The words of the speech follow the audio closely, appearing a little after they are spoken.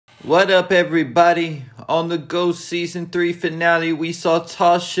What up, everybody? On the Ghost Season 3 finale, we saw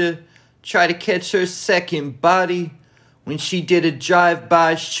Tasha try to catch her second body when she did a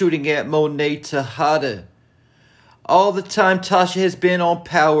drive-by shooting at Monet Tejada. All the time Tasha has been on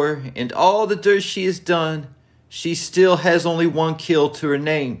power and all the dirt she has done, she still has only one kill to her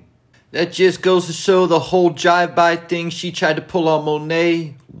name. That just goes to show the whole drive-by thing she tried to pull on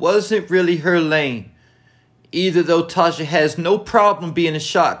Monet wasn't really her lane. Either though Tasha has no problem being a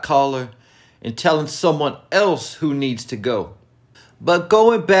shot caller and telling someone else who needs to go. But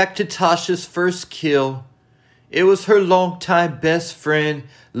going back to Tasha's first kill, it was her longtime best friend,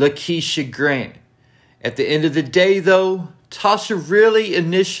 Lakeisha Grant. At the end of the day though, Tasha really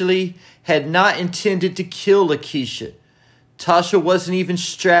initially had not intended to kill Lakeisha. Tasha wasn't even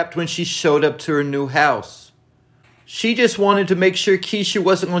strapped when she showed up to her new house. She just wanted to make sure Keisha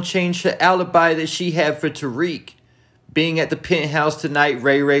wasn't going to change her alibi that she had for Tariq, being at the penthouse the night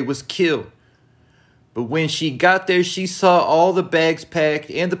Ray Ray was killed. But when she got there, she saw all the bags packed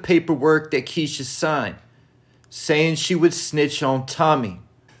and the paperwork that Keisha signed, saying she would snitch on Tommy.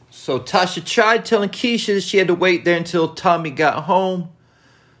 So Tasha tried telling Keisha that she had to wait there until Tommy got home,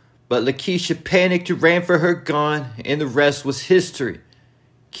 but Lakeisha panicked and ran for her gun, and the rest was history.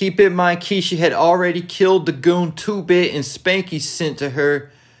 Keep in mind, Keisha had already killed the goon 2-Bit and Spanky sent to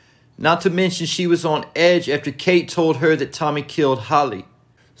her. Not to mention she was on edge after Kate told her that Tommy killed Holly.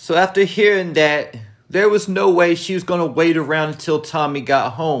 So after hearing that, there was no way she was going to wait around until Tommy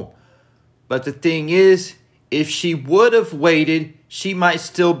got home. But the thing is, if she would have waited, she might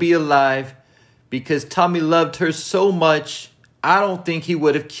still be alive. Because Tommy loved her so much, I don't think he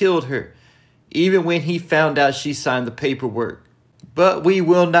would have killed her, even when he found out she signed the paperwork. But we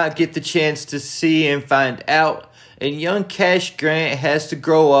will not get the chance to see and find out, and young Cash Grant has to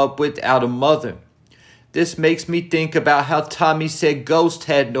grow up without a mother. This makes me think about how Tommy said Ghost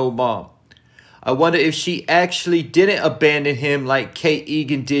had no mom. I wonder if she actually didn't abandon him like Kate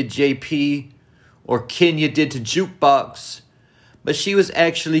Egan did JP, or Kenya did to Jukebox, but she was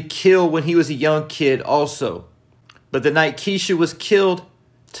actually killed when he was a young kid also. But the night Keisha was killed,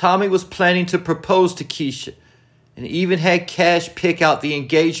 Tommy was planning to propose to Keisha, and even had Cash pick out the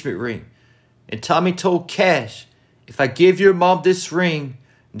engagement ring. And Tommy told Cash, if I give your mom this ring,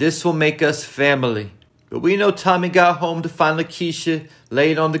 this will make us family. But we know Tommy got home to find Lakeisha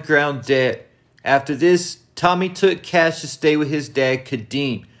laid on the ground dead. After this, Tommy took Cash to stay with his dad,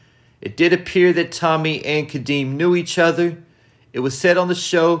 Kadeem. It did appear that Tommy and Kadeem knew each other. It was said on the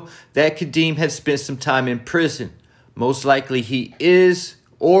show that Kadeem had spent some time in prison. Most likely he is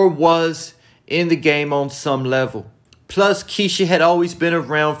or was in the game on some level. Plus, Keisha had always been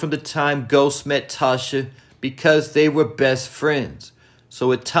around from the time Ghost met Tasha because they were best friends. So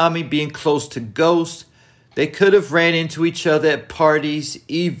with Tommy being close to Ghost, they could have ran into each other at parties,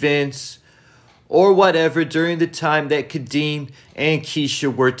 events, or whatever during the time that Kadeem and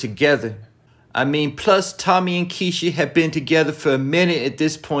Keisha were together. Plus Tommy and Keisha had been together for a minute at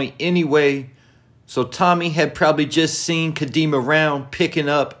this point anyway, so Tommy had probably just seen Kadeem around picking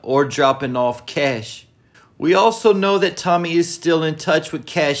up or dropping off Cash. We also know that Tommy is still in touch with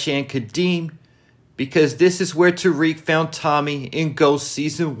Cash and Kadeem because this is where Tariq found Tommy in Ghost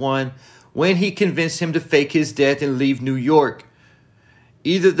Season 1 when he convinced him to fake his death and leave New York.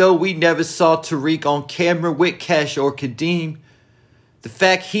 Either though we never saw Tariq on camera with Cash or Kadeem, the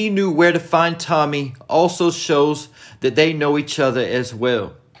fact he knew where to find Tommy also shows that they know each other as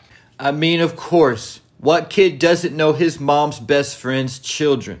well. Of course, what kid doesn't know his mom's best friend's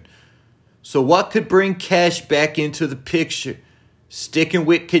children? So what could bring Cash back into the picture? Sticking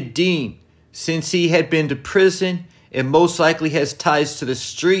with Kadeem, since he had been to prison and most likely has ties to the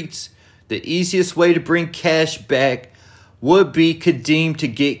streets, the easiest way to bring Cash back would be Kadeem to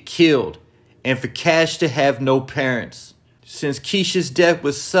get killed and for Cash to have no parents. Since Keisha's death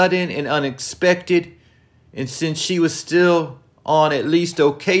was sudden and unexpected, and since she was still on at least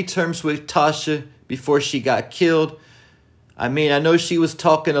okay terms with Tasha before she got killed. I know she was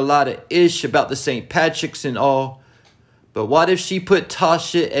talking a lot of ish about the St. Patrick's and all, but what if she put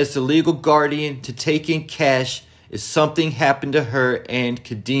Tasha as the legal guardian to take in Cash if something happened to her and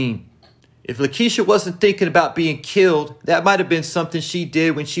Kadeem? If Lakeisha wasn't thinking about being killed, that might have been something she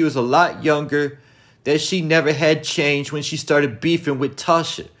did when she was a lot younger that she never had changed when she started beefing with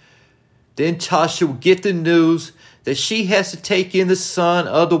Tasha. Then Tasha would get the news that she has to take in the son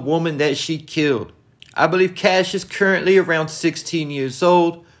of the woman that she killed. I believe Cash is currently around 16 years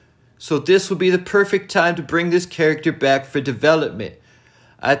old, so this would be the perfect time to bring this character back for development.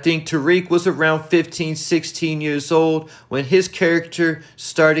 I think Tariq was around 15, 16 years old when his character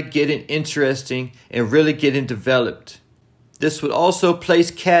started getting interesting and really getting developed. This would also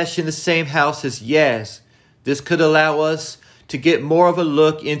place Cash in the same house as Yaz. This could allow us to get more of a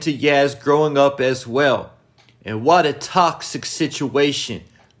look into Yaz growing up as well. And what a toxic situation,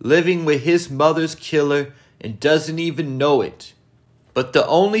 living with his mother's killer and doesn't even know it. But the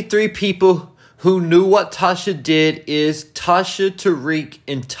only three people who knew what Tasha did is Tasha, Tariq,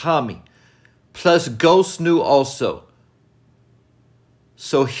 and Tommy. Plus Ghost knew also.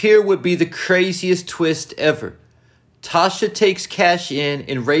 So here would be the craziest twist ever. Tasha takes Cash in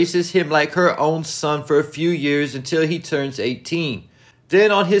and raises him like her own son for a few years until he turns 18.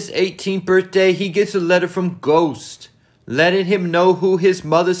 Then on his 18th birthday, he gets a letter from Ghost, letting him know who his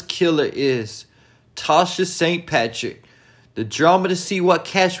mother's killer is, Tasha St. Patrick. The drama to see what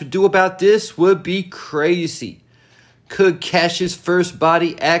Cash would do about this would be crazy. Could Cash's first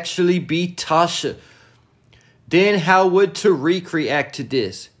body actually be Tasha? Then how would Tariq react to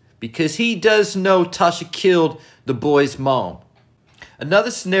this? Because he does know Tasha killed the boy's mom. Another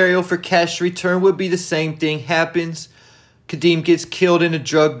scenario for Cash's return would be the same thing happens. Kadeem gets killed in a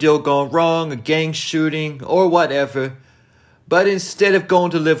drug deal gone wrong, a gang shooting, or whatever. But instead of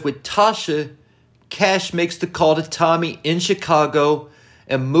going to live with Tasha, Cash makes the call to Tommy in Chicago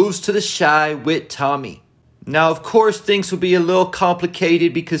and moves to the Chi with Tommy. Now, of course, things would be a little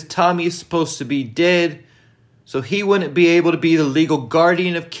complicated because Tommy is supposed to be dead, so he wouldn't be able to be the legal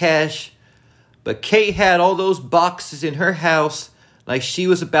guardian of Cash. But Kate had all those boxes in her house like she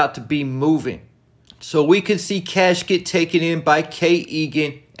was about to be moving. So we could see Cash get taken in by Kate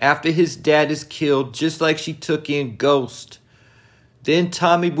Egan after his dad is killed, just like she took in Ghost. Then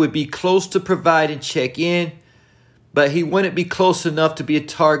Tommy would be close to provide and check in, but he wouldn't be close enough to be a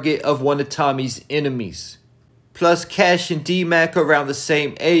target of one of Tommy's enemies. Plus Cash and D-Mac are around the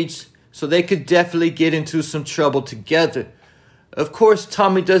same age, so they could definitely get into some trouble together. Of course,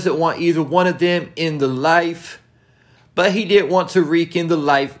 Tommy doesn't want either one of them in the life, but he didn't want Tariq in the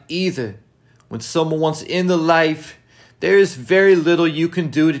life either. When someone wants in the life, there is very little you can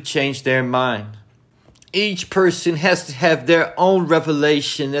do to change their mind. Each person has to have their own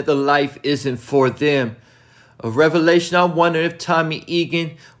revelation that the life isn't for them. A revelation I wonder if Tommy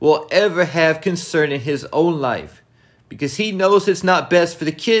Egan will ever have concerning his own life. Because he knows it's not best for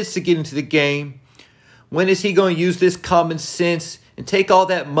the kids to get into the game. When is he going to use this common sense and take all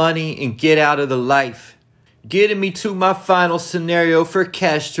that money and get out of the life? Getting me to my final scenario for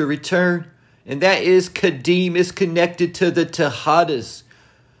Cash to return. And that is Kadeem is connected to the Tejadas.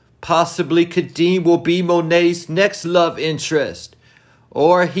 Possibly Kadeem will be Monet's next love interest.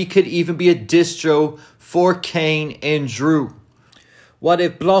 Or he could even be a distro for Kane and Drew. What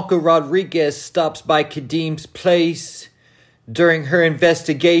if Blanca Rodriguez stops by Kadeem's place during her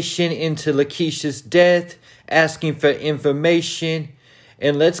investigation into Lakeisha's death, asking for information,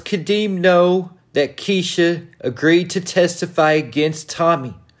 and lets Kadeem know that Keisha agreed to testify against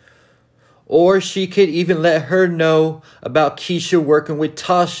Tommy? Or she could even let her know about Keisha working with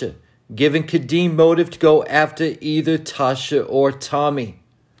Tasha, giving Kadeem motive to go after either Tasha or Tommy.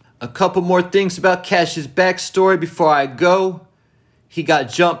 A couple more things about Cash's backstory before I go. He got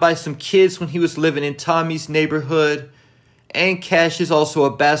jumped by some kids when he was living in Tommy's neighborhood. And Cash is also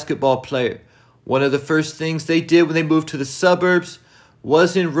a basketball player. One of the first things they did when they moved to the suburbs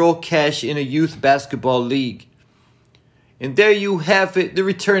was enroll Cash in a youth basketball league. And there you have it, the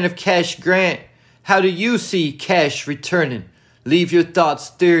return of Cash Grant. How do you see Cash returning? Leave your thoughts,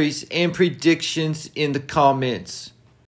 theories, and predictions in the comments.